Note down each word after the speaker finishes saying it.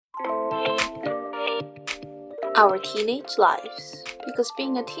Our teenage lives, because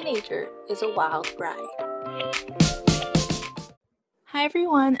being a teenager is a wild ride. Hi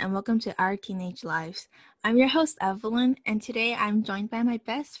everyone, and welcome to Our Teenage Lives. I'm your host Evelyn, and today I'm joined by my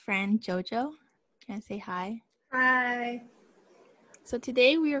best friend Jojo. Can I say hi? Hi. So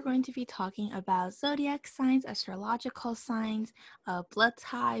today we are going to be talking about zodiac signs, astrological signs, blood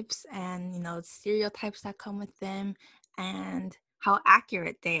types, and stereotypes that come with them, and how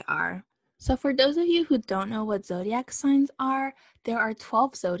accurate they are. So for those of you who don't know what zodiac signs are, there are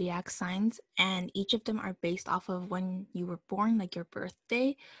 12 zodiac signs, and each of them are based off of when you were born, like your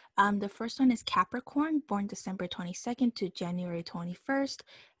birthday. The first one is Capricorn, born December 22nd to January 21st.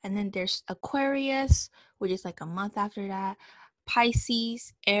 And then there's Aquarius, which is like a month after that.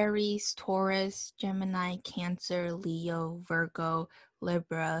 Pisces, Aries, Taurus, Gemini, Cancer, Leo, Virgo,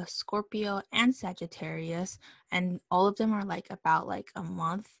 Libra, Scorpio, and Sagittarius. And all of them are like about like a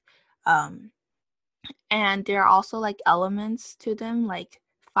month. And there are also like elements to them, like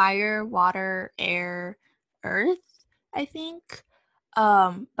fire, water, air, earth, I think.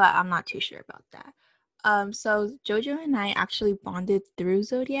 But I'm not too sure about that. So Jojo and I actually bonded through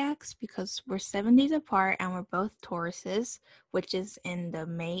zodiacs because we're 7 days apart and we're both Tauruses, which is in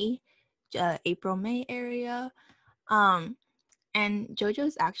the April-May area. And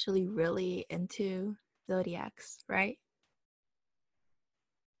Jojo's actually really into zodiacs, right?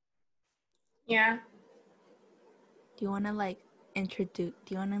 Yeah. Do you want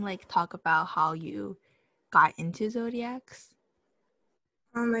to talk about how you got into zodiacs?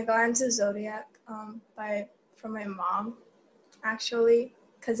 I got into zodiac from my mom, actually,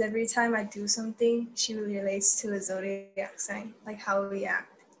 because every time I do something, she relates to a zodiac sign, like how we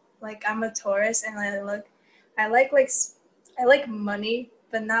act. Like I'm a Taurus, and I like money,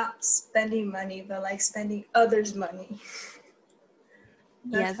 but not spending money, but like spending others' money.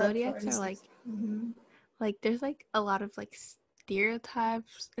 Yeah, That's how zodiacs are Taurus is. like there's like a lot of like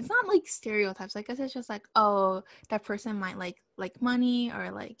stereotypes. It's not like stereotypes. I guess it's just like, oh, that person might like money,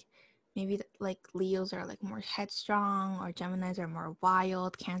 or like maybe like Leos are like more headstrong, or Geminis are more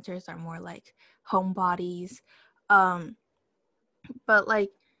wild, Cancers are more like homebodies. Um, but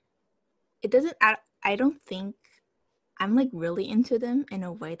like it doesn't. I don't think I'm like really into them in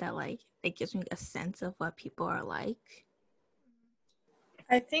a way that like it gives me a sense of what people are like.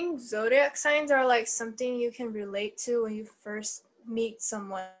 I think zodiac signs are like something you can relate to when you first meet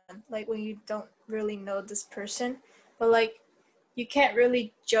someone, like when you don't really know this person, but like you can't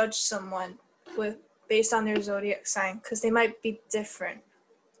really judge someone with based on their zodiac sign because they might be different.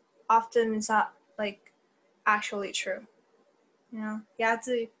 Often it's not like actually true. You have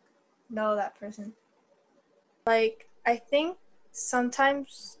to know that person. Like I think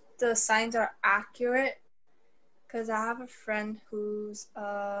sometimes the signs are accurate because I have a friend who's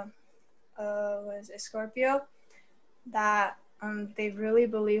was a Scorpio that they really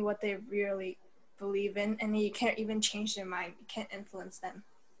believe what they really believe in, and you can't even change their mind. You can't influence them.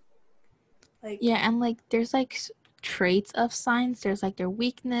 Like Yeah, and like there's like traits of signs. There's like their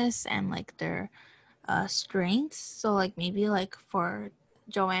weakness and like their strengths. So like maybe like for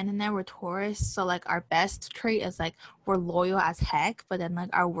Joanne and I, we're Taurus, so like our best trait is like we're loyal as heck, but then like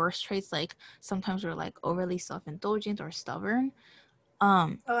our worst traits, like sometimes we're like overly self-indulgent or stubborn.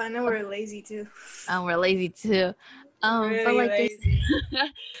 oh, I know but, we're lazy too. we're lazy too. But Really like there's lazy.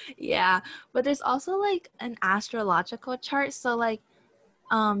 yeah, but there's also like an astrological chart. So like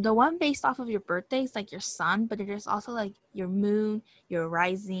the one based off of your birthday is like your sun, but there's also like your moon, your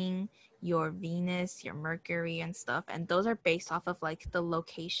rising, your Venus, your Mercury and stuff, and those are based off of like the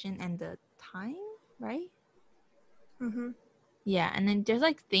location and the time, right? Mhm. Yeah, and then there's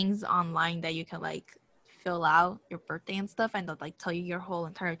like things online that you can like fill out your birthday and stuff, and they'll like tell you your whole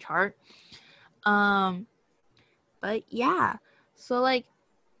entire chart. um but yeah, so like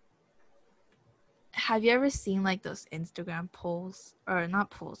have you ever seen like those Instagram polls, or not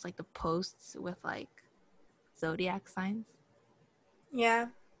polls, like the posts with like zodiac signs? Yeah,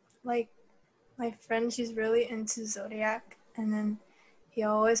 like my friend, she's really into zodiac, and then he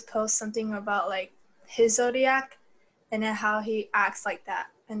always posts something about like his zodiac, and then how he acts like that,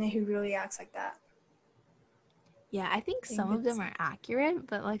 and then he really acts like that. Yeah, I think I think some of them it's are accurate,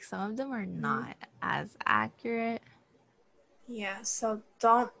 but like some of them are mhm. not as accurate. Yeah, so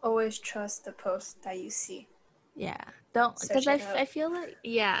don't always trust the post that you see. Yeah, don't, because Search it I out. feel like,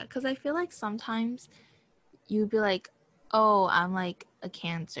 yeah, because I feel like sometimes you'd be like, oh, I'm like a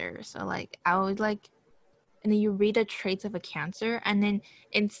Cancer. So like I would like, and then you read the traits of a Cancer, and then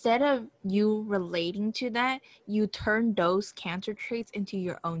instead of you relating to that, you turn those Cancer traits into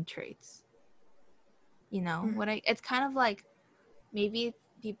your own traits. You know Mm. what it's kind of like maybe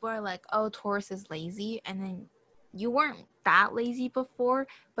people are like, oh, Taurus is lazy, and then you weren't that lazy before,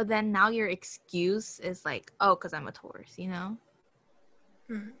 but then now your excuse is like, oh, because I'm a Taurus, you know?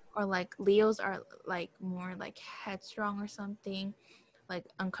 Or like Leos are like more like headstrong or something, like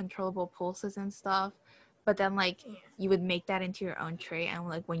uncontrollable pulses and stuff. But then like you would make that into your own trait, and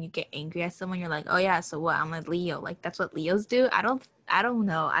like when you get angry at someone, you're like, oh yeah, so what? I'm a Leo. Like that's what Leos do. I don't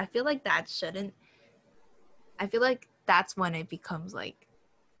know. I feel like that shouldn't. I feel like that's when it becomes like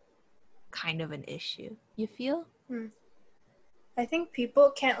kind of an issue. You feel? I think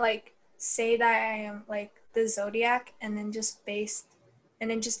people can't like say that I am like the zodiac and then just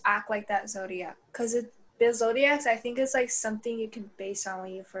act like that zodiac, because the zodiacs, I think, is like something you can base on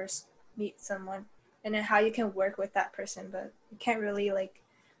when you first meet someone, and then how you can work with that person. But you can't really like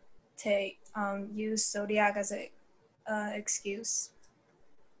take use zodiac as a excuse.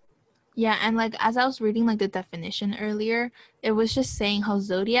 Yeah, and like as I was reading like the definition earlier, it was just saying how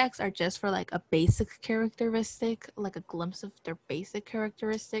zodiacs are just for like a basic characteristic, like a glimpse of their basic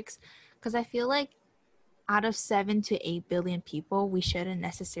characteristics. Because I feel like out of 7 to 8 billion people, we shouldn't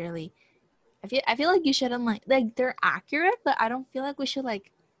necessarily. I feel like you shouldn't like they're accurate, but I don't feel like we should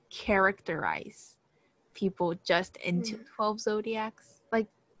like characterize people just into 12 zodiacs. Like,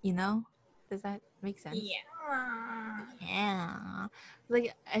 you know, does that make sense? Yeah.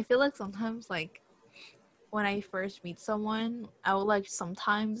 Like I feel like sometimes like when I first meet someone, I will like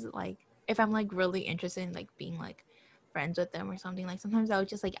sometimes like if I'm like really interested in like being like friends with them or something, like sometimes I would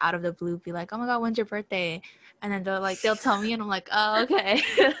just like out of the blue be like, oh my god, when's your birthday? And then they'll tell me and I'm like, oh okay.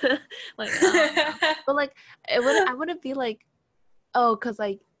 Like but like I wouldn't be like, oh, because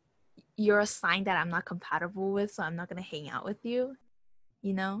like you're a sign that I'm not compatible with, so I'm not gonna hang out with you,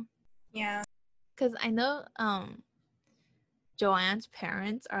 you know? Yeah. Because I know Joanne's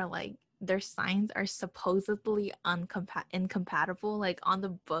parents are like their signs are supposedly incompatible. Like on the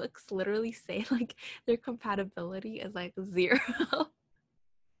books, literally say like their compatibility is like 0.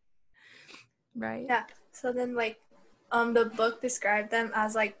 Right? Yeah. So then like the book described them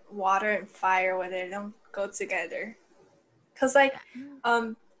as like water and fire, where they don't go together. Cause like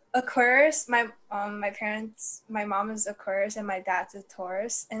Aquarius, my parents, my mom is Aquarius and my dad's a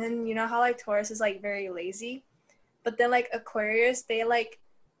Taurus. And then you know how like Taurus is like very lazy, but then like Aquarius, they like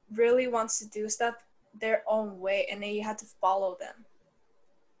really wants to do stuff their own way, and then you have to follow them.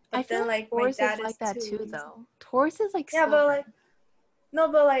 But I feel then like like my Taurus dad is like is that too too lazy. though. Taurus is like Yeah, so but like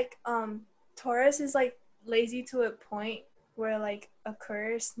no, but like Taurus is like lazy to a point where like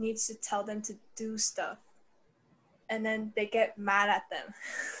Aquarius needs to tell them to do stuff, and then they get mad at them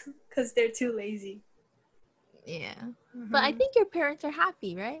because they're too lazy. yeah. But I think your parents are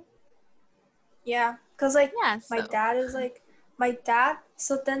happy, right? Yeah, because like Yeah, my so dad is like my dad.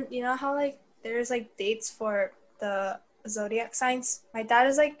 So then you know how like there's like dates for the zodiac signs. My dad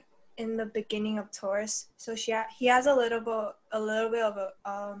is like in the beginning of Taurus, so he has a little bit of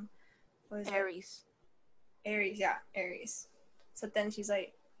a what is Aries. it? Aries, yeah, Aries. So then she's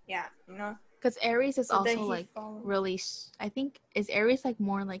like, yeah, you know. Because Aries is So then also he like follows. really, I think, is Aries like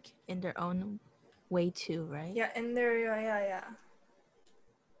more like in their own way too, right? Yeah, in there, yeah.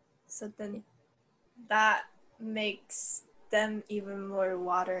 So then that makes them even more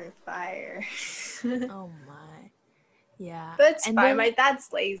water and fire. Oh my. Yeah. But it's And fine. then My dad's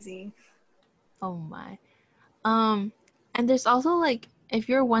lazy. oh my. And there's also like if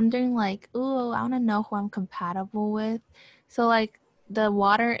you're wondering like, ooh, I want to know who I'm compatible with. So like the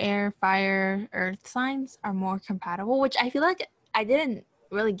water, air, fire, earth signs are more compatible, which I feel like I didn't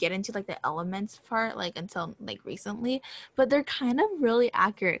really get into like the elements part like until like recently, but they're kind of really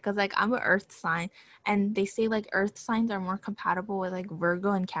accurate because like I'm an earth sign and they say like earth signs are more compatible with like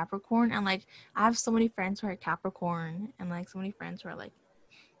Virgo and Capricorn, and like I have so many friends who are Capricorn and like so many friends who are like,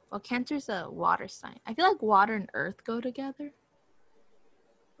 well, Cancer's a water sign. I feel like water and earth go together,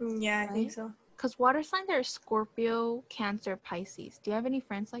 Yeah, I think right? so. Because water signs are Scorpio, Cancer, Pisces. Do you have any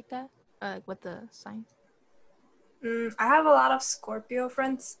friends like that? Like with the signs? I have a lot of Scorpio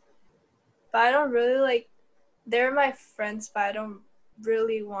friends, but I don't really like. They're my friends, but I don't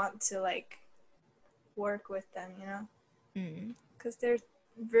really want to like work with them. You know, because they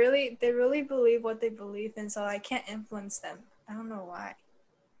really believe what they believe in, so I can't influence them. I don't know why.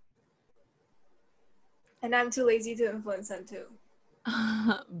 And I'm too lazy to influence them too.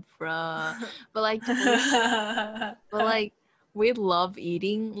 Bruh. But like we love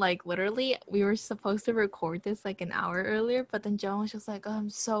eating. Like literally we were supposed to record this like an hour earlier, but then Joan was just like, oh, I'm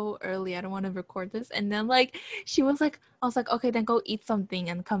so early, I don't want to record this. And then like she was like, I was like, okay, then go eat something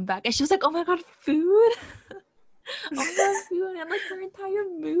and come back. And she was like, oh my god, food. Oh my god, food. And like her entire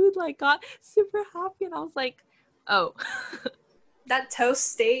mood like got super happy, and I was like, oh. That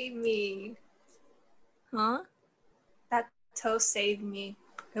toast stayed me. Huh? Toast saved me.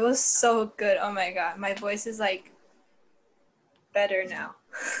 It was so good. Oh my god, my voice is like better now.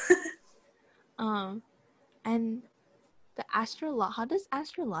 And how does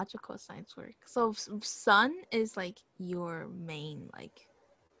astrological signs work? So sun is like your main, like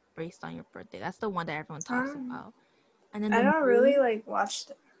based on your birthday. That's the one that everyone talks about. And then I the don't moon, really like watch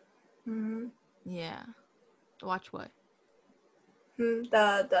them. Mm-hmm. yeah. Watch what?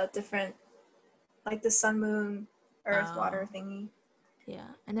 The different, like the sun, moon, earth, water Oh, thingy. yeah.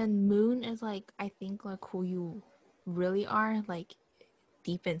 And then moon is like, I think, like who you really are, like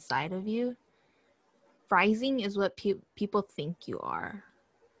deep inside of you. Rising is what people think you are.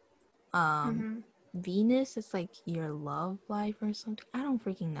 Mm-hmm. Venus is like your love life or something. I don't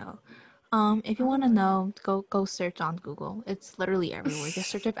freaking know. If you want to Oh. know, go search on Google. It's literally everywhere. Just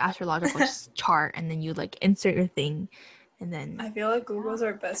search up astrological chart, and then you like insert your thing, and then I feel like Google's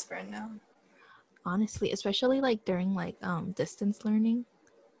our best friend now. honestly, especially like during like distance learning,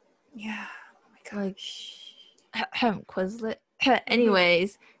 Yeah. Oh my like gosh. Quizlet. Mm-hmm.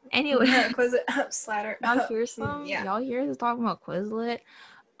 Anyway, Quiz it up, Slatter. y'all hear some? Yeah. Y'all hear us talking about Quizlet?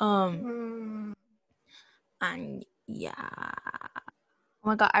 Um, Mm. and yeah. Oh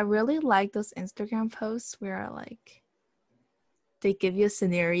my god, I really like those Instagram posts where like they give you a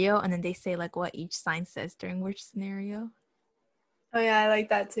scenario and then they say like what each sign says during which scenario. Oh yeah, I like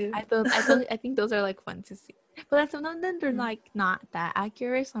that too. I think those are like fun to see. But then some of them they're like not that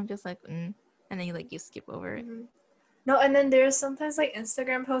accurate, so I'm just like, and then you skip over it. Mm-hmm. No, and then there's sometimes like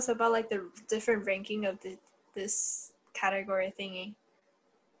Instagram posts about like the different ranking of this category thingy.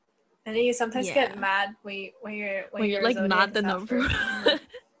 And then you sometimes Yeah. get mad when When you're your like zodiac not the is not number. first. Mm-hmm.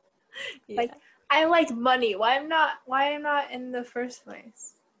 Yeah. Like I like money. Why I'm not in the first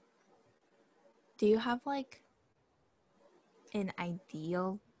place? Do you have like an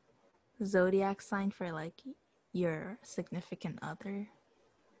ideal zodiac sign for like your significant other?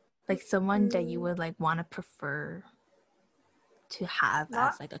 Like someone that you would like want to prefer to have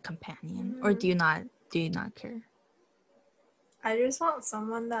Not. as like a companion, or do you not care? I just want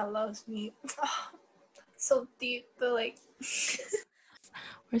someone that loves me. So deep, but like,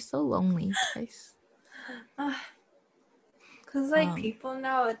 We're so lonely, guys. cause like people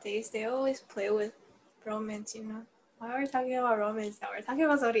nowadays they always play with romance. Why are we talking about romance now? We're talking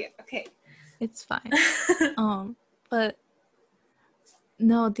about zodiac. Okay. It's fine. But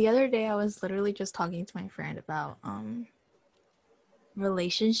no, the other day I was literally just talking to my friend about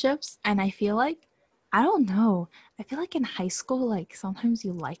relationships, and I feel like I don't know. I feel like in high school, like sometimes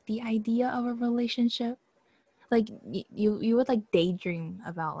you like the idea of a relationship. Like you would like daydream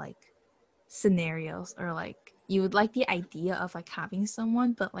about like scenarios, or like you would like the idea of like having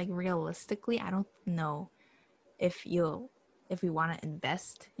someone, but like realistically, I don't know if we want to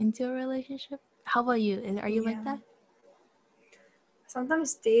invest into a relationship. How about you? Are you like Yeah. that?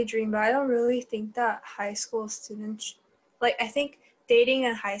 Sometimes daydream, but I don't really think that high school students like. I think dating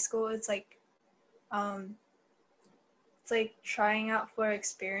in high school, um, it's like trying out for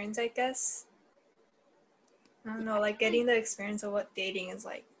experience. I guess I don't know, like getting the experience of what dating is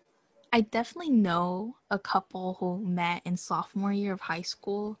like. I definitely know a couple who met in sophomore year of high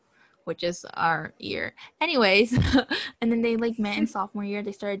school, which is our year. Anyways, and then they like met in sophomore year,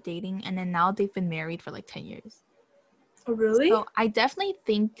 they started dating, and then now they've been married for like 10 years. Oh, really? So I definitely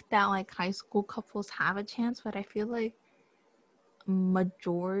think that like high school couples have a chance, but I feel like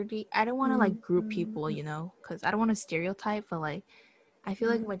majority, I don't want to like group people, because I don't want to stereotype, but like I feel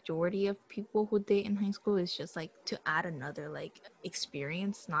like majority of people who date in high school is just like to add another like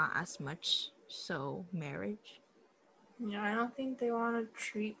experience, not as much so marriage. Yeah, I don't think they want to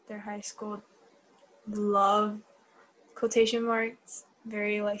treat their high school love quotation marks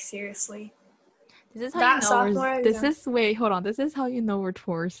very like seriously. This is how you That know we're sophomore this exam. is wait, hold on. This is how you know we're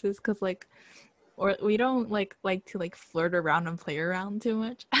Tauruses, because like or we don't like to like flirt around and play around too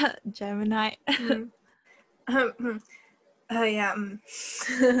much. Gemini. Oh yeah.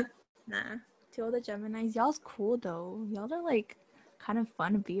 Nah. To all the Geminis, y'all's cool though. Y'all are like kind of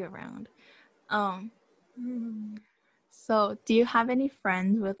fun to be around. Um so do you have any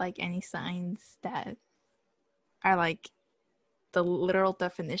friends with like any signs that are like the literal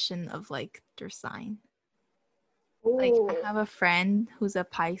definition of like their sign? Like I Oh, have a friend who's a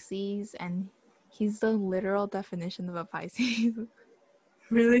Pisces, and he's the literal definition of a Pisces.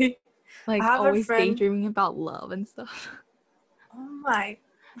 really? I Like have a always friend. daydreaming about love and stuff. Oh my.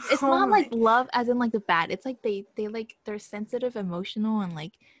 It's Oh not like my. love as in like the bad. It's like they like they're sensitive, emotional, and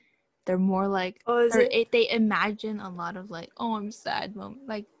like they're more like Oh, is it? they imagine a lot of like, oh, I'm sad moment,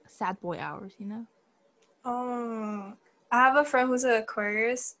 like sad boy hours. Oh, I have a friend who's an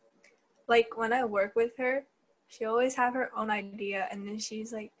Aquarius. Like when I work with her, she always have her own idea, and then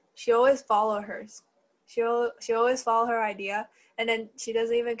she's like, she always follow hers. She always follow her idea, and then she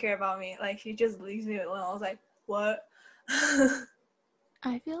doesn't even care about me. Like, she just leaves me alone. I was like, what?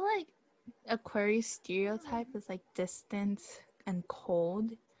 I feel like Aquarius stereotype is like distant and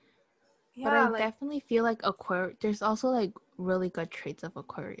cold. But I Yeah, like, definitely feel like Aquarius, there's also like really good traits of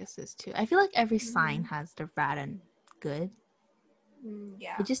Aquariuses too. I feel like every sign has their bad and good.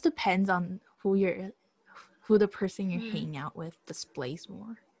 yeah. It just depends on who the person you're hanging out with displays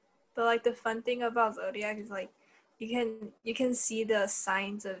more. But like the fun thing about zodiac is like you can see the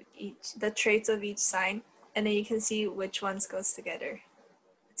signs of the traits of each sign, and then you can see which ones goes together.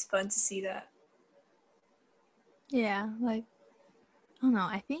 It's fun to see that. Yeah, like I don't know.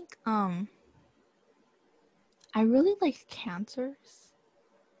 I think I really like Cancers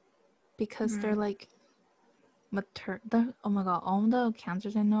because they're like oh my god, all the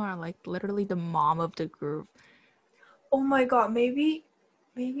Cancers I know are like literally the mom of the group. Oh my god, maybe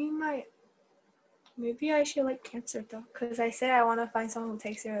I should like Cancer though, because I said I want to find someone who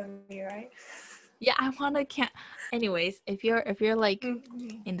takes care of me, right? Yeah, I want to can. Anyways, if you're like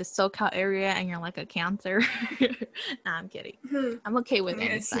in the SoCal area and you're like a Cancer, nah, I'm kidding. I'm okay with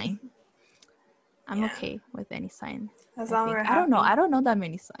any sign. I'm okay with any sign. As long as we're I don't know. happy. I don't know that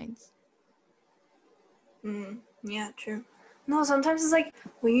many signs. Yeah, true. No, sometimes it's like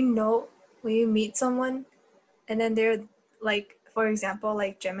when you meet someone, and then they're like, for example,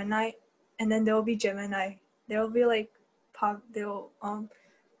 like Gemini, and then there'll be Gemini. There'll be like there'll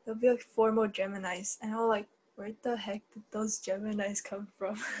be like 4 more Geminis, and I'm like, where the heck did those Geminis come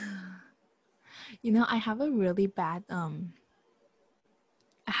from? You know, I have a really bad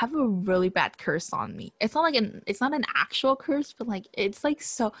curse on me. It's not like it's not an actual curse, but like it's like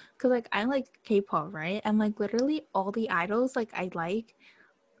so because like I like K-pop, right? And like literally all the idols like I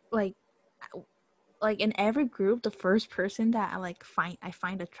like in every group, the first person that I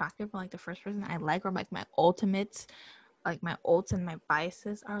find attractive, or like the first person I like, or like my ultimates, like my ults and my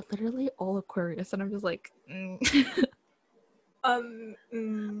biases are literally all Aquarius, and I'm just like, Aquarius,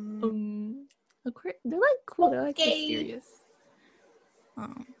 they're like cool, they're like mysterious.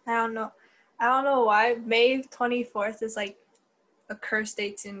 I don't know why May 24th is like a curse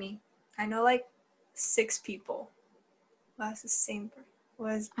day to me. I know like 6 people who has the same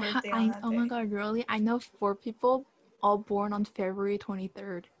birthday on that day. Oh my god, really? I know 4 people all born on February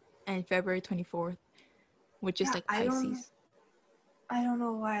 23rd and February 24th, which is like Pisces. I don't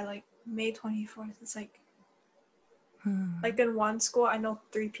know why, like May 24th is like like in one school I know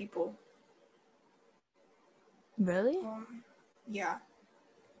 3 people. Really? Yeah.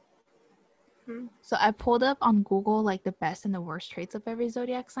 So I pulled up on Google like the best and the worst traits of every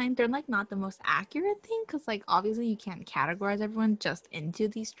zodiac sign. They're like not the most accurate thing because like obviously you can't categorize everyone just into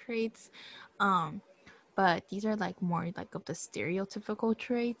these traits. But these are like more like of the stereotypical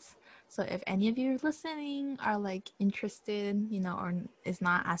traits. So if any of you listening are like interested, you know, or is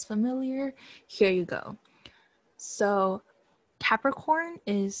not as familiar, here you go. So Capricorn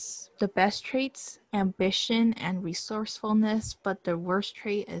is the best traits, ambition and resourcefulness, but the worst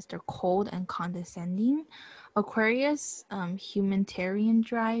trait is they're cold and condescending. Aquarius, humanitarian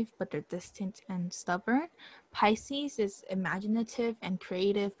drive, but they're distant and stubborn. Pisces is imaginative and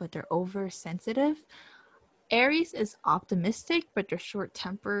creative, but they're oversensitive. Aries is optimistic, but they're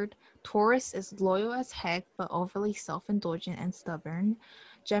short-tempered. Taurus is loyal as heck, but overly self-indulgent and stubborn.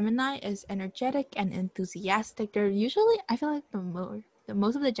 Gemini is energetic and enthusiastic. They're usually, I feel like the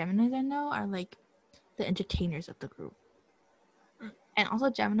most of the Geminis I know are like the entertainers of the group. And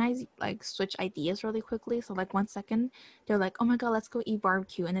also Geminis like switch ideas really quickly. So like 1 second they're like, oh my god, let's go eat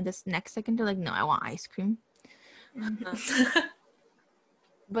barbecue. And then this next second they're like, no, I want ice cream.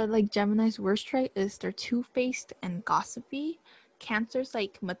 But like Gemini's worst trait is they're two-faced and gossipy. Cancer's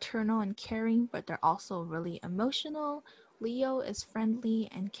like maternal and caring, but they're also really emotional. Leo is friendly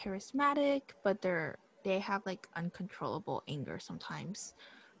and charismatic, but they have like uncontrollable anger sometimes.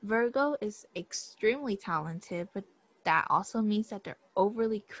 Virgo is extremely talented, but that also means that they're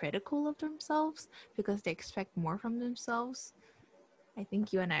overly critical of themselves because they expect more from themselves. I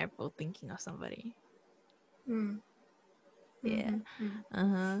think you and I are both thinking of somebody. Yeah.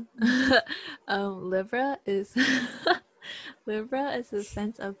 Libra is Libra is a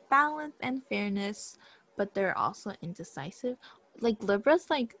sense of balance and fairness, but they're also indecisive. Like Libra's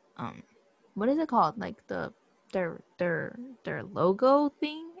like what is it called? Like their logo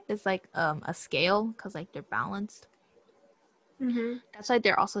thing is like a scale because like they're balanced. That's why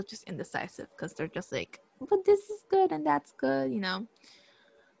they're also just indecisive because they're just like, but this is good and that's good, you know.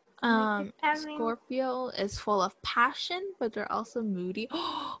 Scorpio is full of passion, but they're also moody.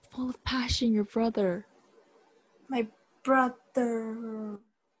 Full of passion, your brother. My brother.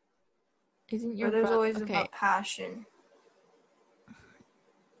 Isn't your Brother's brother always okay? about passion.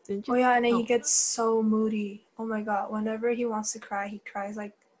 Didn't Oh you? yeah, and then he Oh, gets so moody. Oh my god, whenever he wants to cry, he cries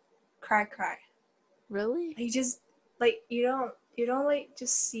like cry. really? He just like you don't like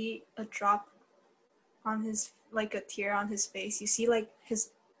just see a drop on his like a tear on his face. You see like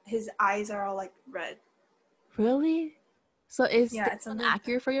his eyes are all like red. Really? So is Yeah, this it's one something like that.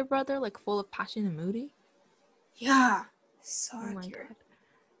 accurate for your brother? Like full of passion and moody? Yeah, so Oh my accurate. god.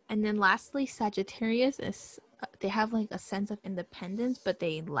 And then lastly, Sagittarius is they have like a sense of independence, but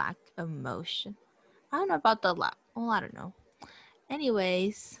they lack emotion. I don't know about the lack. Well, I don't know.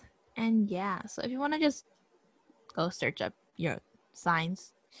 Anyways, and yeah, so if you want to just go search up your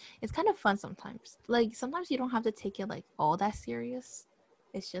signs, it's kind of fun sometimes. Like sometimes you don't have to take it like all that serious.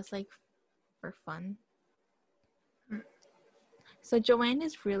 It's just like for fun. Mm. So Joanne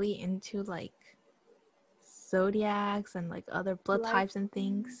is really into like zodiacs and like other blood Life types and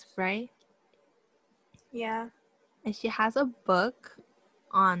things, right? Yeah. And she has a book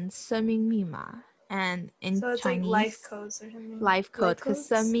on Semming Mima, and in So it's like life Chinese, codes or something. life code, Life because codes?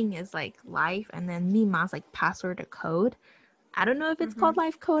 Semming is like life, and then Mima is like password or code. I don't know if it's Mm-hmm. called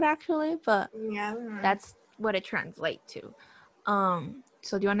life code actually, but Yeah, I don't know. that's what it translates to.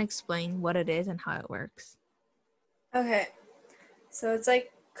 So do you want to explain what it is and how it works? Okay. So it's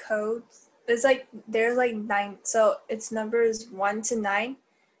like codes. It's like there's like 9. So it's numbers 1 to 9,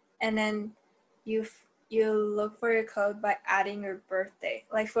 and then you look for your code by adding your birthday.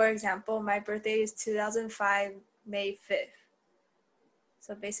 Like for example, my birthday is 2005 May 5th.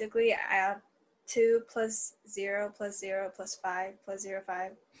 So basically, I add 2 plus 0 plus 0 plus 5 plus 0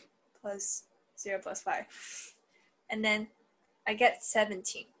 5 plus 0 plus 5, and then I get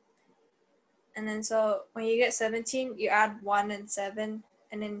 17. And then so when you get 17, you add 1 and 7,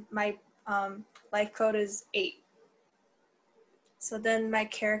 and then my life code is 8. So then my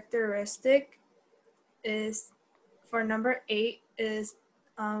characteristic is for number 8 is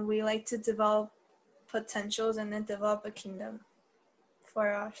we like to develop potentials and then develop a kingdom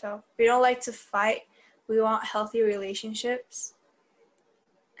for ourselves. We don't like to fight. We want healthy relationships.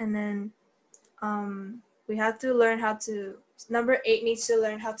 And then we have to learn how to, number 8 needs to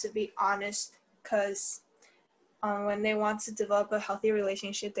learn how to be honest, because when they want to develop a healthy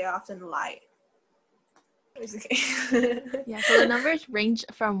relationship, they often lie. It's okay. Yeah, so the numbers range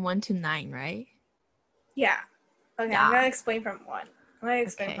from 1 to 9, right? Yeah. Okay, I'm Yeah. gonna explain from 1.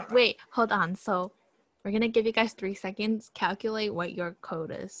 Okay. Wait, hold on. So we're gonna give you guys 3 seconds. Calculate what your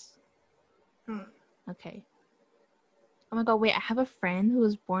code is. Okay. Oh my god, wait, I have a friend who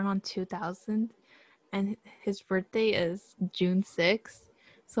was born on 2000 and his birthday is June 6th.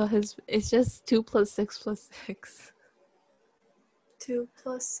 So it's just 2 plus 6 plus 6. 2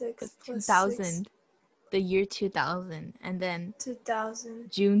 plus 6 It's plus 6. 2000, the year 2000. And then 2000.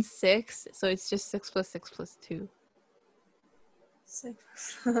 June 6th, so it's just 6 plus 6 plus 2,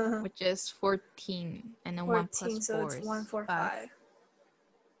 6. which is 14. And then 1 plus 14, so 4 it's is 5. 145.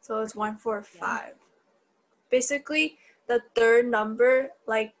 So it's 145. Yeah. Basically, the third number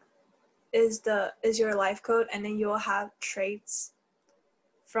like is your life code, and then you'll have traits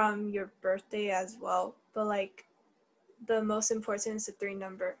from your birthday as well. But like the most important is the 3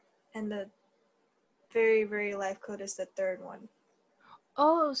 number, and the very very life code is the third one.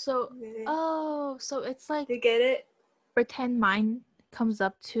 Oh, so it's like You get it? pretend mine comes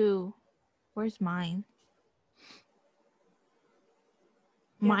up to where's mine?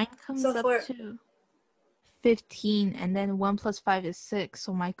 Yeah. Mine comes So up for to 15, and then 1 plus 5 is 6,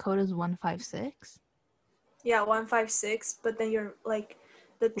 so my code is 156. yeah 156, but then you're like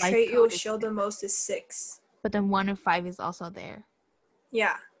the Life trait you'll code is show 6, the most is 6. but then 1 and 5 is also there.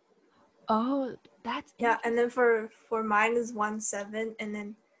 Yeah. Oh, that's Yeah, interesting. and then for mine is 17, and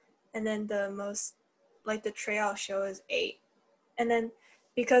then the most like the trait I'll show is 8. And then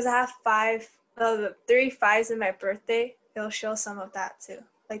because I have 3 5s in my birthday, it'll show some of that too.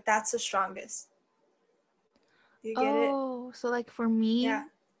 Like that's the strongest. Do you get it? Oh, so like for me, Yeah.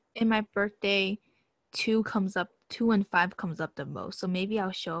 in my birthday, 2 and 5 comes up the most. So maybe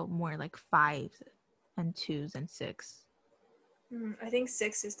I'll show more like 5s and 2s and 6. I think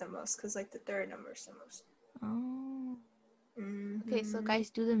 6 is the most, because like the third number is the most. Oh. Okay, so Mm-hmm. guys,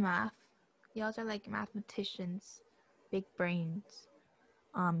 do the math. Y'all are like mathematicians, big brains.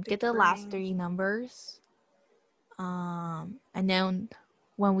 Get the last 3 numbers. And then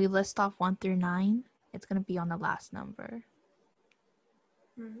when we list off 1 through 9, it's gonna be on the last number.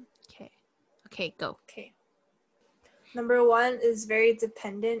 Okay. Okay, go. Okay. Number 1 is very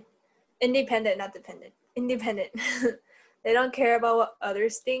independent, not dependent. Independent. They don't care about what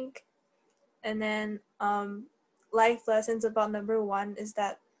others think. And then life lessons about number 1 is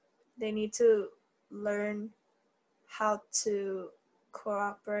that they need to learn how to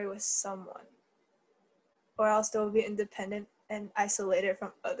cooperate with someone, or else they will be independent and isolated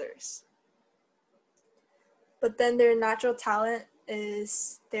from others. But then their natural talent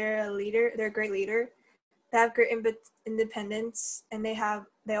is they're a leader, they're a great leader. They have great independence, and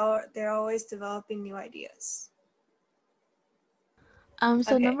they're always developing new ideas.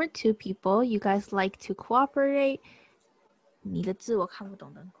 So Okay. number 2 people, you guys like to cooperate. 你的字我看不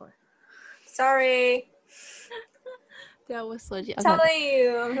懂，等会儿。 Sorry. 对啊，我手机 Telling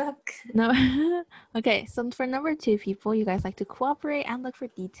you, I'm not good. No. Okay, so for number 2 people, you guys like to cooperate and look for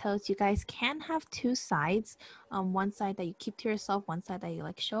details. You guys can have 2 sides. One side that you keep to yourself, one side that you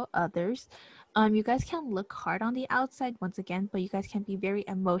like show others. You guys can look hard on the outside once again, but you guys can be very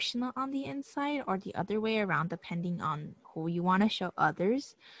emotional on the inside, or the other way around, depending on who you want to show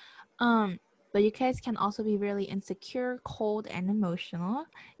others. But you guys can also be really insecure, cold, and emotional.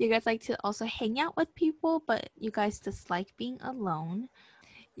 You guys like to also hang out with people, but you guys dislike being alone.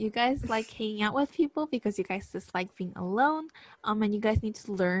 You guys like hanging out with people because you guys dislike being alone. And you guys need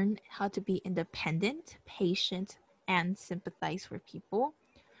to learn how to be independent, patient, and sympathize for people.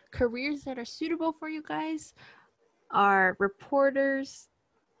 Careers that are suitable for you guys are reporters,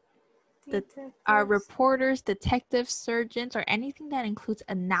 detectives, surgeons, or anything that includes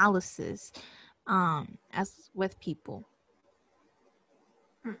analysis, as with people.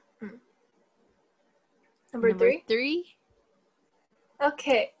 Number 3.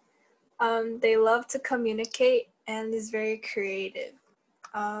 Okay. They love to communicate and is very creative.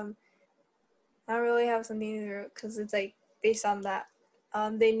 I don't really have something to because it's like based on that.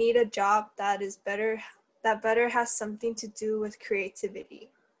 They need a job that better has something to do with creativity.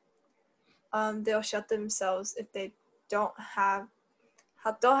 They'll shut themselves if they don't have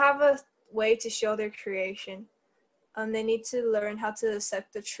a way to show their creation. They need to learn how to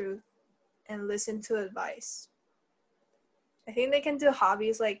accept the truth and listen to advice. I think they can do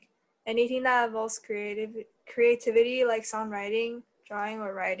hobbies like anything that involves creativity, like songwriting, drawing,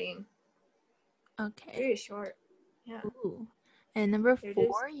 or writing. Okay. Very short. Yeah. Ooh. And number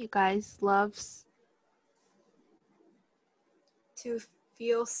 4, you guys loves to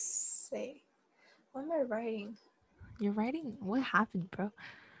feel safe. What am I writing? You're writing? What happened, bro?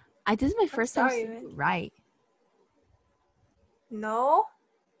 This is my first time seeing you write. No.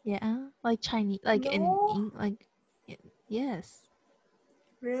 Yeah, like Chinese, like no. yes.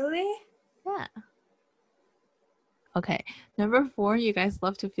 Really? Yeah. Okay. Number 4, you guys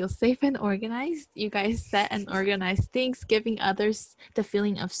love to feel safe and organized. You guys set and organize things, giving others the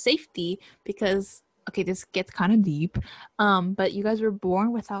feeling of safety because, okay, this gets kind of deep. But you guys were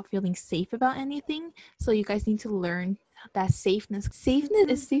born without feeling safe about anything. So you guys need to learn that safeness.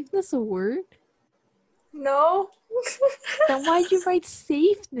 Is safeness a word? No. Then why'd you write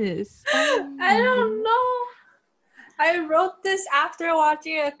safeness? Oh, I don't know. I wrote this after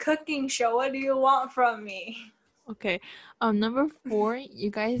watching a cooking show. What do you want from me? Okay. Number 4,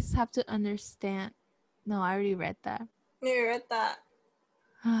 you guys have to understand. No, I already read that. You read that.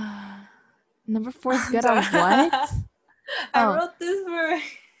 Number 4 is good at what? I wrote this word.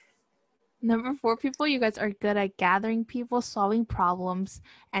 Number 4 people, you guys are good at gathering people, solving problems,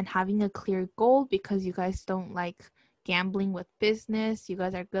 and having a clear goal because you guys don't like gambling with business. You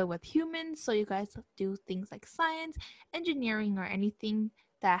guys are good with humans, so you guys do things like science, engineering, or anything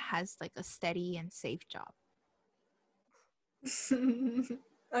that has like a steady and safe job.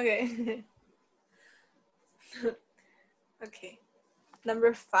 Okay. Okay.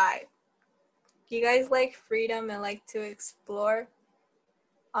 Number 5. You guys like freedom and like to explore.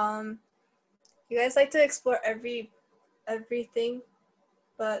 You guys like to explore everything,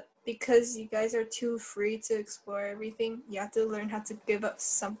 but because you guys are too free to explore everything, you have to learn how to give up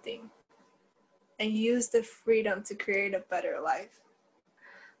something and use the freedom to create a better life.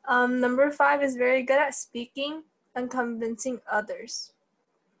 Number 5 is very good at speaking and convincing others.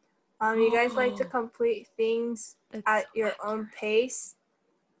 You guys like to complete things at your own pace,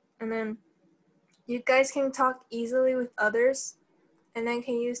 and then you guys can talk easily with others, and then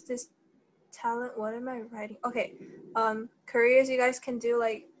can use this talent. What am I writing? Okay. Careers you guys can do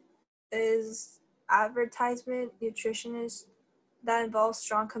like is advertisement, nutritionist, that involves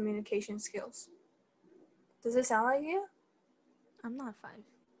strong communication skills. Does it sound like you? I'm not 5.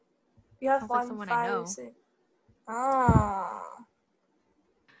 You have Sounds like someone I know. 6. Oh.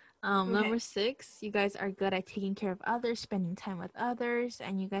 Okay. Number 6, you guys are good at taking care of others, spending time with others,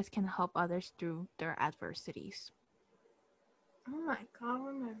 and you guys can help others through their adversities. Oh my god, what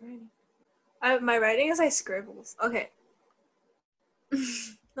am I writing? My writing is like scribbles. Okay.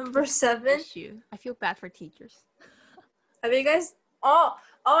 Number That's 7. an issue. I feel bad for teachers. Have you guys? Oh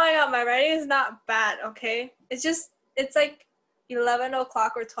my god, my writing is not bad. Okay, it's like 11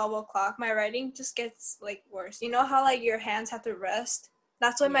 o'clock or 12 o'clock. My writing just gets like worse. You know how like your hands have to rest?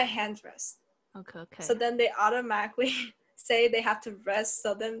 That's when my hands rest. Okay. So then they automatically say they have to rest.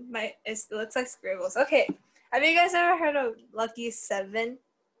 So then it looks like scribbles. Okay. Have you guys ever heard of Lucky 7?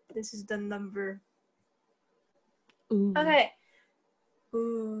 This is the number. Ooh. Okay.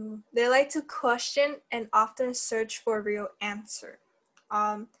 Ooh. They like to question and often search for a real answer.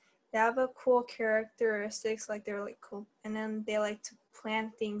 They have a cool characteristics, like they're like cool, and then they like to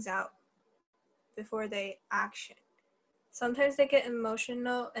plan things out before they action. Sometimes they get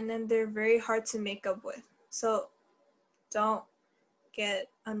emotional, and then they're very hard to make up with. So don't get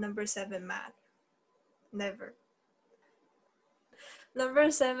a number 7 mad. Never. Number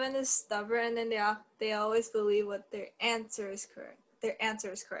 7 is stubborn, and then they always believe what their answer is correct. Their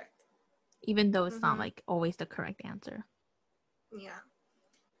answer is correct. Even though it's not like always the correct answer. Yeah.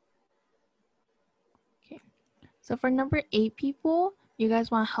 Okay. So for number 8 people, you guys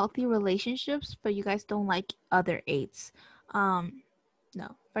want healthy relationships, but you guys don't like other 8s.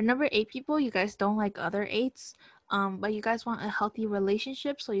 No. For number 8 people, you guys don't like other 8s, but you guys want a healthy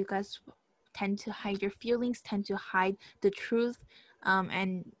relationship, so you guys tend to hide your feelings, tend to hide the truth,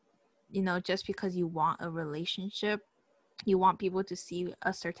 and just because you want a relationship, you want people to see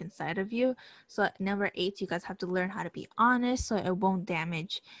a certain side of you. So at number 8, you guys have to learn how to be honest, so it won't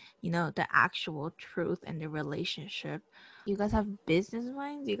damage the actual truth and the relationship. You guys have business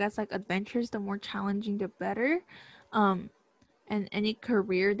minds. You guys like adventures. The more challenging, the better. And any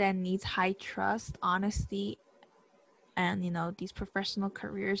career that needs high trust, honesty, and these professional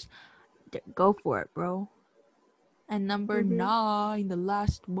careers, go for it, bro. And number 9, the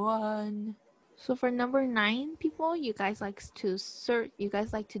last one. So for number 9 people, you guys like to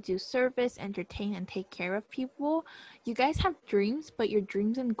do service, entertain, and take care of people. You guys have dreams, but your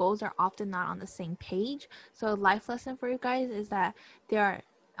dreams and goals are often not on the same page. So a life lesson for you guys is that there are,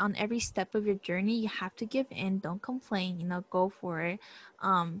 on every step of your journey, you have to give in, don't complain, go for it,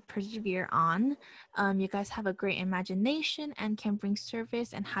 persevere on. You guys have a great imagination and can bring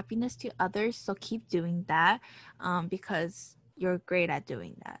service and happiness to others, so keep doing that, because you're great at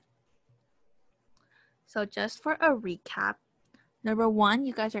doing that. So just for a recap, number 1,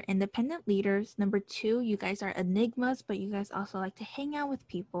 you guys are independent leaders. Number 2, you guys are enigmas, but you guys also like to hang out with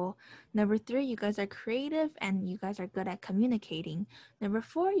people. Number 3, you guys are creative and you guys are good at communicating. Number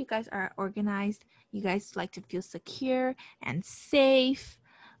 4, you guys are organized. You guys like to feel secure and safe.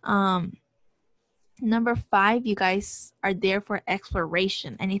 Number 5, you guys are there for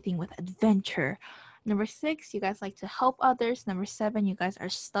exploration, anything with adventure. Number 6, you guys like to help others. Number 7, you guys are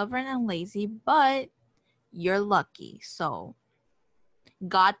stubborn and lazy, but you're lucky. So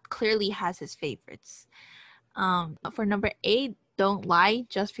God clearly has his favorites. For number 8, don't lie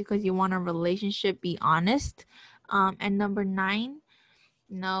just because you want a relationship. Be honest. And number 9,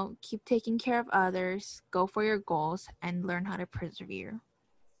 keep taking care of others, go for your goals, and learn how to persevere.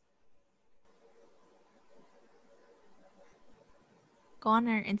 Go on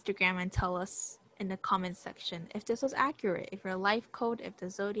our Instagram and tell us in the comment section if this was accurate, if your life code, if the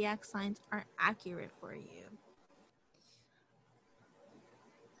zodiac signs are accurate for you.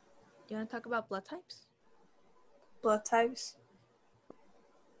 Do you want to talk about blood types? Blood types?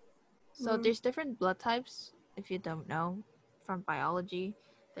 So there's different blood types, if you don't know, from biology.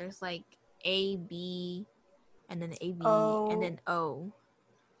 There's like A, B, and then AB, and then O.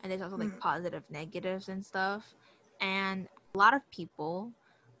 And there's also like positive, negatives and stuff. And a lot of people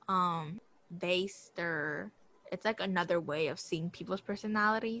base it's like another way of seeing people's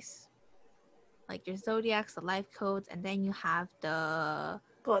personalities. Like your zodiacs, the life codes, and then you have the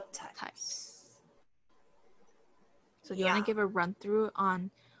blood types. So do you want to give a run through on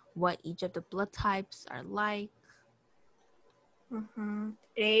what each of the blood types are like?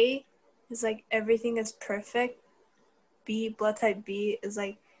 A is like everything is perfect. B, blood type B, is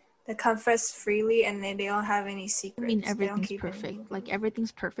like they confess freely and they don't have any secrets. I mean everything's perfect. Like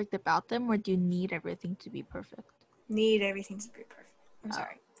everything's perfect about them, or do you need everything to be perfect? Need everything to be perfect. I'm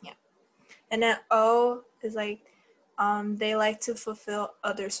sorry. Yeah. And then O is like they like to fulfill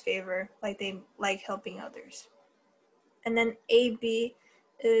others' favor. Like they like helping others. And then AB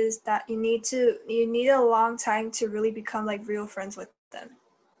is that you need a long time to really become like real friends with them.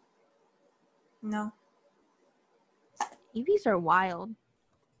 No. EVs are wild.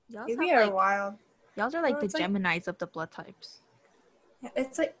 AB are wild. Y'all are like the Geminis of the blood types. Yeah,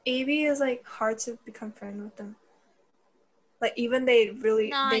 it's like AB is like hard to become friends with them. Like even they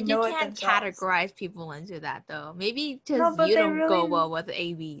Nah, you know it can't themselves. categorize people into that though. Maybe No, just but you they don't go really well with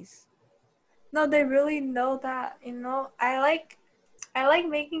ABs. no, they really know that. I like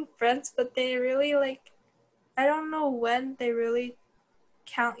making friends, but they really like I don't know when they really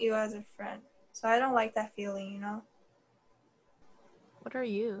count you as a friend. So I don't like that feeling, you know. What are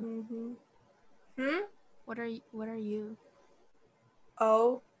you? Mhm. Hmm. What are you?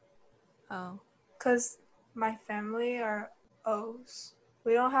 Oh, Oh. cause my family are O's.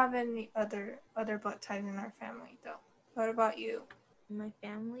 We don't have any other blood types in our family though. What about you? My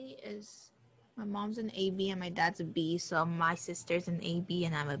family is my mom's an AB and my dad's a B, so my sister's an AB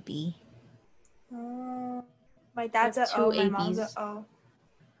and I'm a B. My I dad's have a two O. My mom's a ABs. O.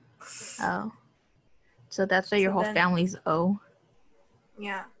 Oh. So that's why your So whole then, family's O.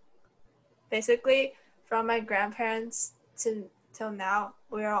 yeah, basically from my grandparents to till now,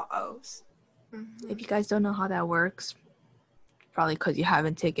 we're all O's. If you guys don't know how that works, probably because you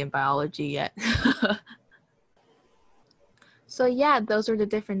haven't taken biology yet. So yeah, those are the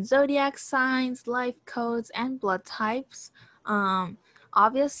different zodiac signs, life codes, and blood types. Um,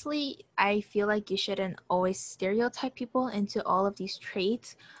 Obviously, I feel like you shouldn't always stereotype people into all of these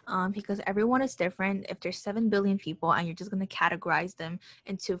traits because everyone is different. If there's 7 billion people and you're just going to categorize them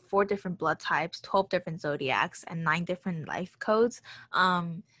into 4 different blood types, 12 different zodiacs, and 9 different life codes,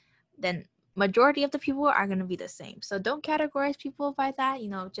 then majority of the people are going to be the same. So don't categorize people by that.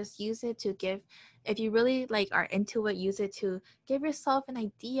 Just use it to give, if you really like are into it, use it to give yourself an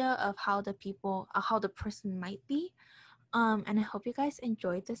idea of how the person might be. And I hope you guys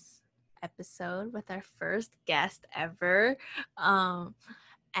enjoyed this episode with our first guest ever. And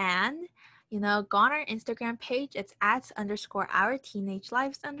go on our Instagram page. It's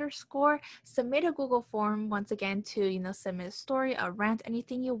 @_our_teenage_lives_. Submit a Google form once again to submit a story, a rant,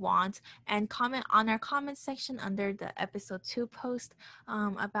 anything you want, and comment on our comment section under the episode 2 post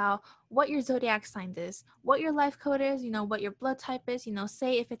about what your zodiac sign is, what your life code is, what your blood type is.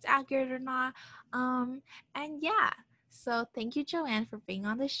 Say if it's accurate or not. And yeah. So thank you, Joanne, for being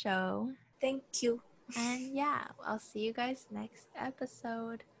on the show. Thank you. And yeah, I'll see you guys next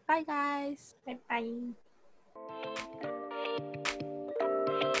episode. Bye, guys. Bye bye.